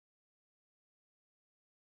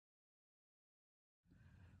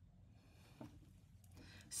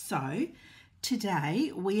So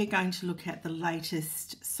today we are going to look at the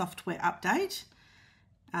latest software update.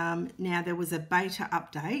 Now there was a beta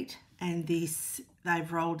update and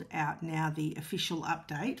they've rolled out now the official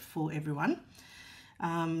update for everyone.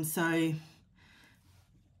 So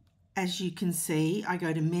as you can see, I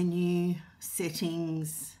go to menu,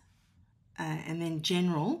 settings, and then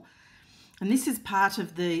general. And this is part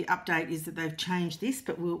of the update, is that they've changed this,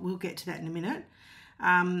 but we'll get to that in a minute.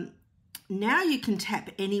 Now you can tap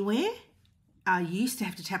anywhere. You used to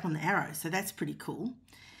have to tap on the arrow, so that's pretty cool.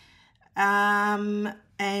 And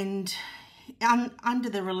under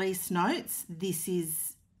the release notes, this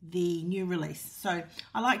is the new release. So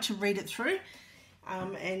I like to read it through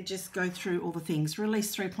and just go through all the things.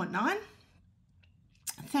 Release 3.9,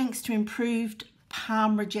 thanks to improved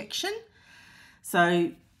palm rejection.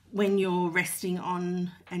 So when you're resting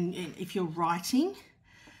on, and if you're writing,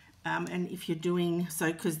 and if you're doing,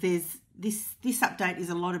 so because there's this update is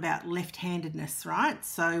a lot about left-handedness, right?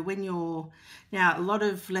 So when you're, now a lot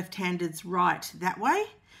of left-handeds write that way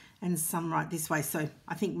and some write this way. So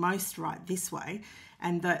I think most write this way,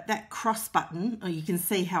 and that cross button, or you can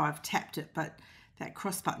see how I've tapped it, but that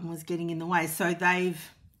cross button was getting in the way. So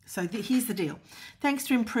here's the deal. Thanks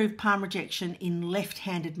to improved palm rejection in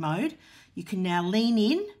left-handed mode, you can now lean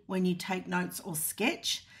in when you take notes or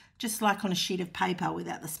sketch, just like on a sheet of paper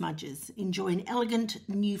without the smudges. Enjoy an elegant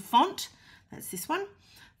new font, that's this one,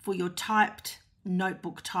 for your typed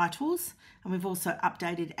notebook titles. And we've also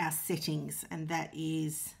updated our settings, and that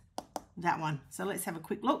is that one. So let's have a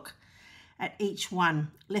quick look at each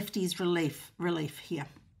one. Lefties Relief here.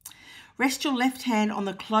 Rest your left hand on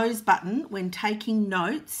the close button when taking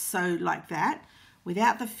notes, so like that,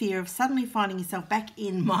 without the fear of suddenly finding yourself back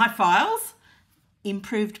in My Files.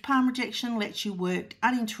 Improved palm rejection lets you work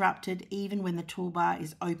uninterrupted even when the toolbar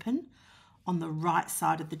is open on the right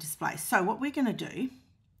side of the display. So what we're going to do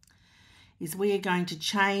is we are going to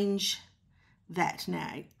change that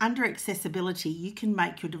now. Under accessibility, you can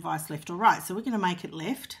make your device left or right. So we're going to make it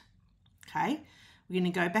left. Okay, we're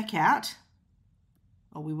going to go back out.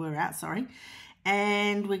 Oh, we were out, sorry.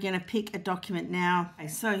 And we're going to pick a document now. Okay,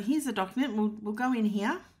 so here's a document. We'll go in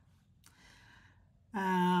here.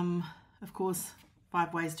 Of course,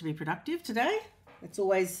 5 ways to be productive today. It's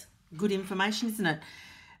always good information, isn't it?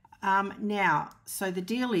 Now, so the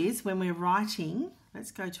deal is when we're writing,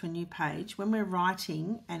 let's go to a new page. When we're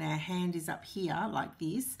writing and our hand is up here like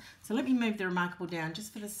this. So let me move the ReMarkable down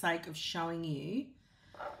just for the sake of showing you.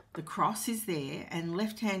 The cross is there, and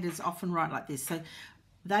left-handers often write like this. So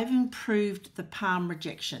they've improved the palm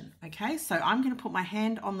rejection. Okay, so I'm going to put my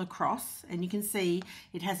hand on the cross, and you can see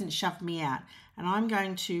it hasn't shoved me out. And I'm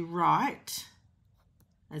going to write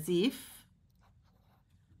as if,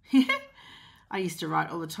 I used to write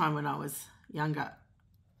all the time when I was younger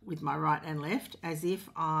with my right and left, as if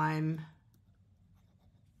I'm,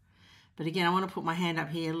 but again, I want to put my hand up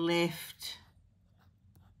here, left-handed.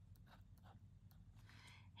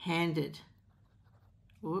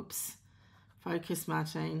 Whoops. Focus,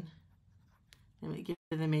 Martine. Let me give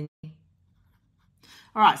it the menu.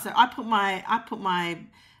 All right, so I put my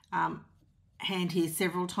hand here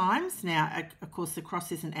several times. Now, of course, the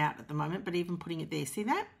cross isn't out at the moment, but even putting it there, see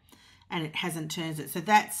that? And it hasn't turned it. So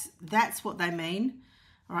that's what they mean.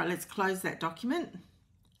 All right, let's close that document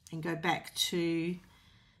and go back to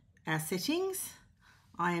our settings.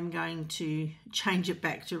 I am going to change it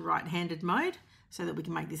back to right-handed mode so that we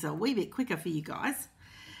can make this a wee bit quicker for you guys.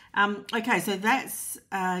 Okay, so that's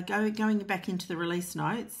going back into the release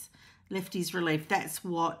notes. Lefties Relief, that's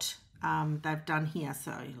what they've done here.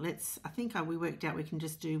 So I think we worked out we can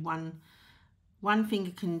just do one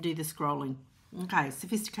finger can do the scrolling. Okay,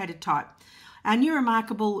 sophisticated type. Our new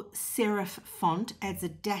ReMarkable serif font adds a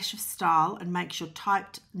dash of style and makes your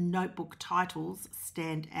typed notebook titles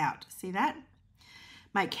stand out. See that?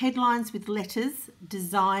 Make headlines with letters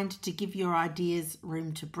designed to give your ideas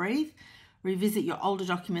room to breathe. Revisit your older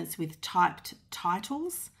documents with typed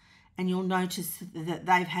titles, and you'll notice that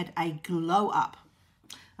they've had a glow up.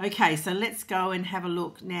 Okay, so let's go and have a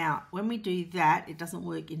look. Now, when we do that, it doesn't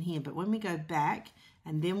work in here, but when we go back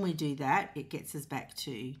and then we do that, it gets us back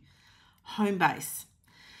to home base.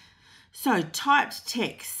 So typed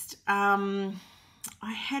text. I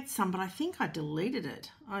had some, but I think I deleted it.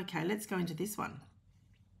 Okay, let's go into this one.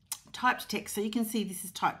 Typed text. So you can see this is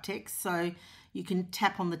typed text. So you can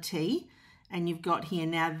tap on the T. And you've got here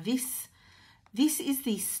now this is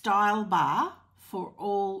the style bar for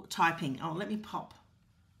all typing. Oh, let me pop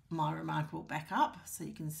my ReMarkable back up so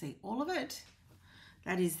you can see all of it.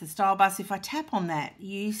 That is the style bar. So if I tap on that,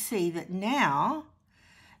 you see that now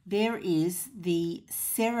there is the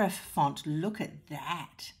serif font. Look at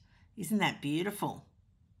that. Isn't that beautiful?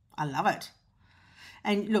 I love it.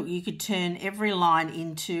 And look, you could turn every line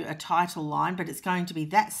into a title line, but it's going to be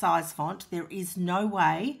that size font. There is no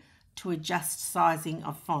way to adjust sizing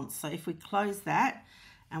of fonts. So if we close that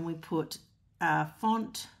and we put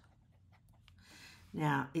font,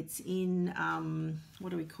 now it's in,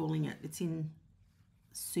 what are we calling it? It's in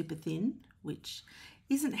super thin, which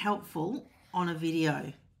isn't helpful on a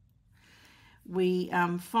video.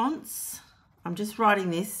 Fonts, I'm just writing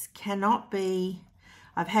this, cannot be,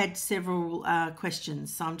 I've had several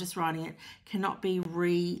questions, so I'm just writing it, cannot be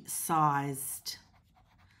resized.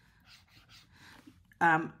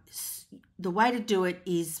 The way to do it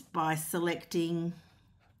is by selecting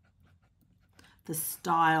the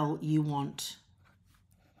style you want,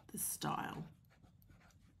 the style.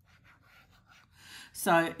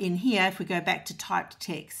 So in here, if we go back to typed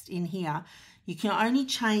text, in here, you can only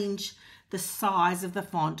change the size of the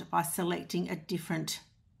font by selecting a different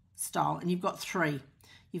style. And you've got three.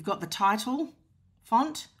 You've got the title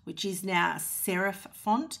font, which is now a serif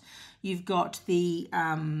font. You've got the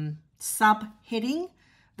subheading,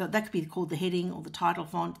 that could be called the heading or the title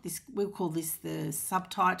font. We'll call this the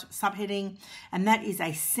subheading, and that is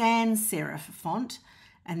a sans serif font.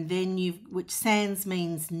 And then which sans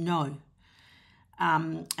means no.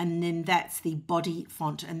 And then that's the body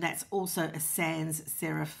font, and that's also a sans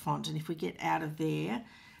serif font. And if we get out of there,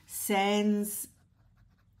 sans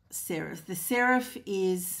serif. The serif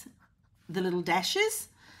is the little dashes.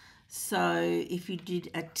 So if you did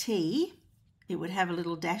a T, it would have a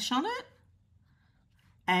little dash on it.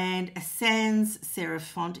 And a sans serif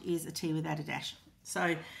font is a T without a dash.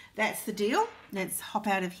 So that's the deal. Let's hop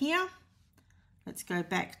out of here. Let's go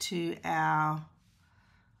back to our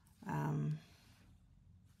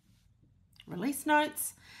release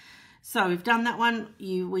notes. So we've done that one.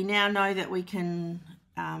 We now know that we can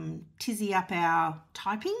tizzy up our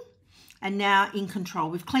typing, and now in control.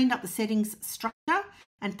 We've cleaned up the settings structure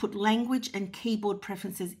and put language and keyboard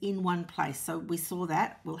preferences in one place. So we saw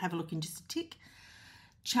that. We'll have a look in just a tick.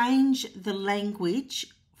 Change the language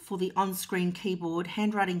for the on-screen keyboard,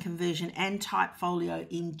 handwriting conversion, and type folio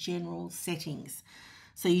in general settings.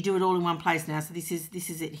 So you do it all in one place now. So this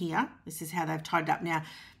is it here. This is how they've tied up. Now,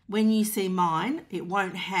 when you see mine, it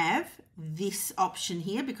won't have this option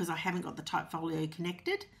here because I haven't got the type folio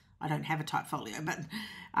connected. I don't have a type folio, but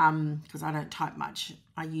because I don't type much.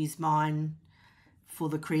 I use mine for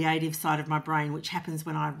the creative side of my brain, which happens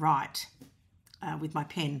when I write with my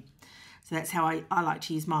pen. So that's how I like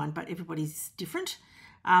to use mine, but everybody's different.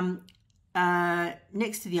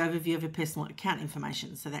 Next to the overview of your personal account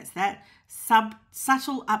information. So that's that.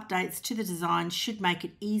 Subtle updates to the design should make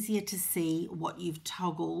it easier to see what you've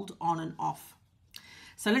toggled on and off.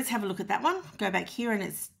 So let's have a look at that one. Go back here and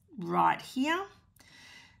it's right here.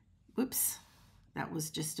 Whoops, that was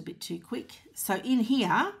just a bit too quick. So in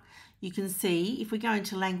here, you can see, if we go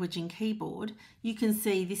into language and keyboard, you can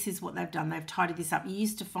see this is what they've done. They've tidied this up. You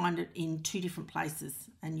used to find it in two different places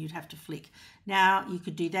and you'd have to flick. Now you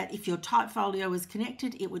could do that. If your type folio was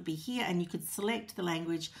connected, it would be here and you could select the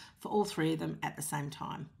language for all three of them at the same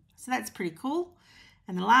time. So that's pretty cool.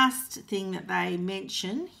 And the last thing that they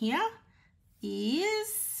mention here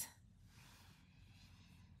is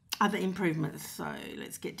other improvements. So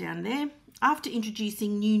let's get down there. After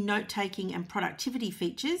introducing new note-taking and productivity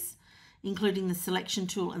features, including the selection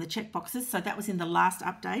tool and the checkboxes. So that was in the last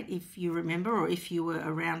update, if you remember, or if you were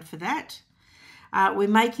around for that. We're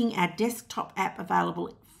making our desktop app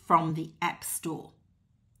available from the App Store.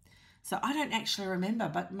 So I don't actually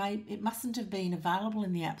remember, but it mustn't have been available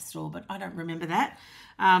in the App Store, but I don't remember that.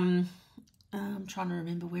 I'm trying to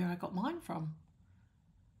remember where I got mine from.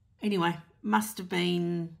 Anyway, must have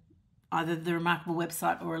been either the ReMarkable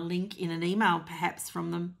website or a link in an email perhaps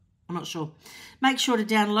from them. I'm not sure. Make sure to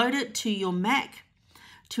download it to your Mac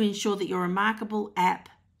to ensure that your ReMarkable app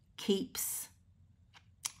keeps,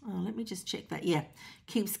 let me just check that. Yeah,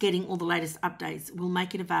 keeps getting all the latest updates. We'll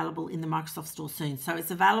make it available in the Microsoft Store soon. So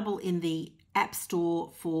it's available in the App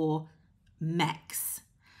Store for Macs.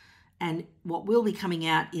 And what will be coming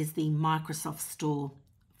out is the Microsoft Store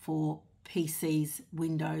for PCs,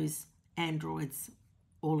 Windows, Androids,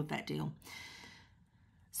 all of that deal.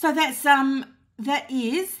 So that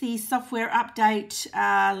is the software update.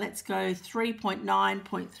 Let's go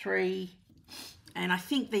 3.9.3. And I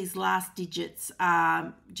think these last digits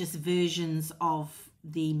are just versions of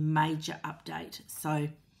the major update. So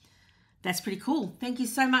that's pretty cool. Thank you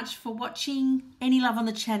so much for watching. Any love on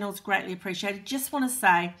the channel is greatly appreciated. Just want to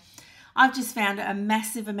say, I've just found a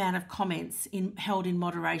massive amount of comments held in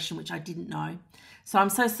moderation, which I didn't know. So I'm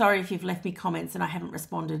so sorry if you've left me comments and I haven't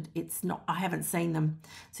responded. I haven't seen them.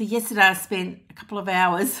 So yesterday I spent a couple of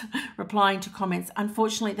hours replying to comments.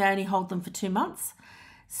 Unfortunately, they only hold them for 2 months.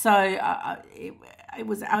 So I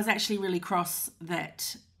was actually really cross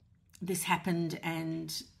that this happened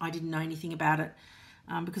and I didn't know anything about it,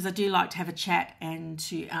 because I do like to have a chat and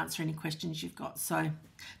to answer any questions you've got. So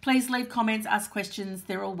please leave comments, ask questions.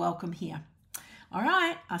 They're all welcome here. All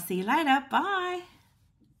right, I'll see you later. Bye.